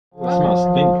Smells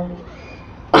stink.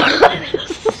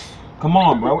 Come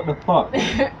on, bro. What the fuck?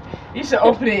 You should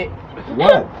open it.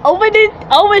 What? Open it.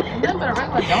 Open it. Nothing a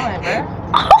regular donut, bro.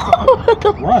 What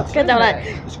the What? fuck is that?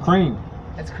 It's cream.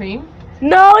 That's cream?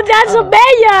 No, that's a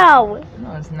mayo.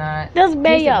 No, it's not. That's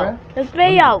mayo. That's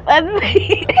mayo. That's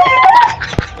mayo.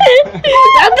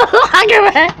 That's the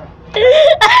argument. That's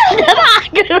the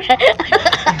argument.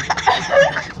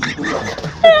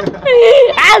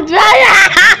 That's mayo.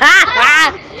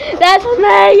 That's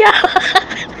mayo.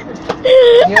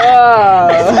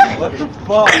 Yeah. What the fuck,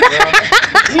 bro?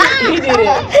 He did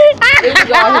it. It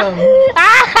was on him.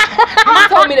 He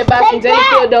told me to buy some Jenny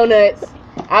Field donuts.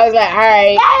 I was like,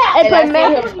 alright. And I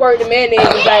seen him squirt the mayonnaise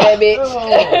inside that bitch.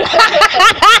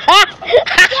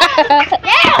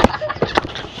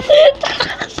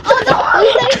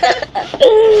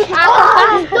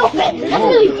 Stupid. That's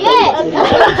really good.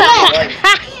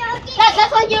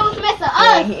 That's why you was messing up.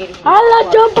 I like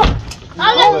your I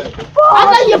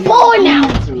like your boy now.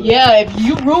 Yeah, if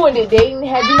you ruined it, Dayton,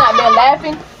 had you not been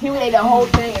laughing, he would ate the whole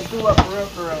thing and threw up for real,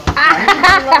 for real.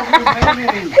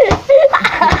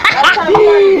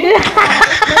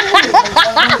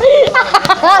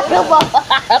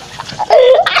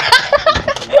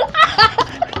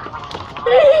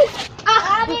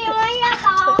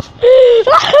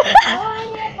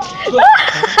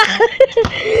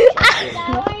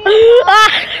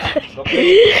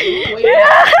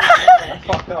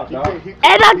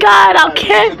 And I got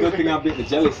okay. It's a good thing I bit the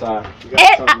jelly side.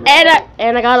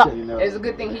 And I got It's a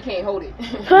good thing he can't hold it.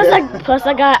 plus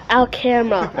I got our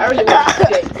camera. I really want to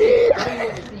see that. I really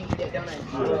want to see you eat that donut.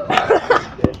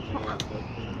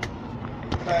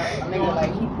 Nigga,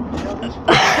 like,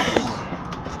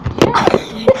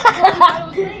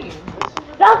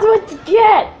 That's what you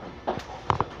get.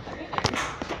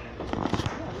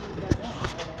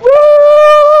 Woo!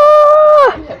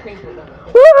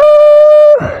 Woo!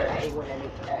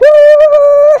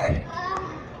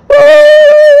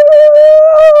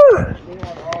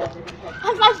 I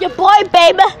like your boy,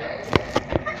 baby.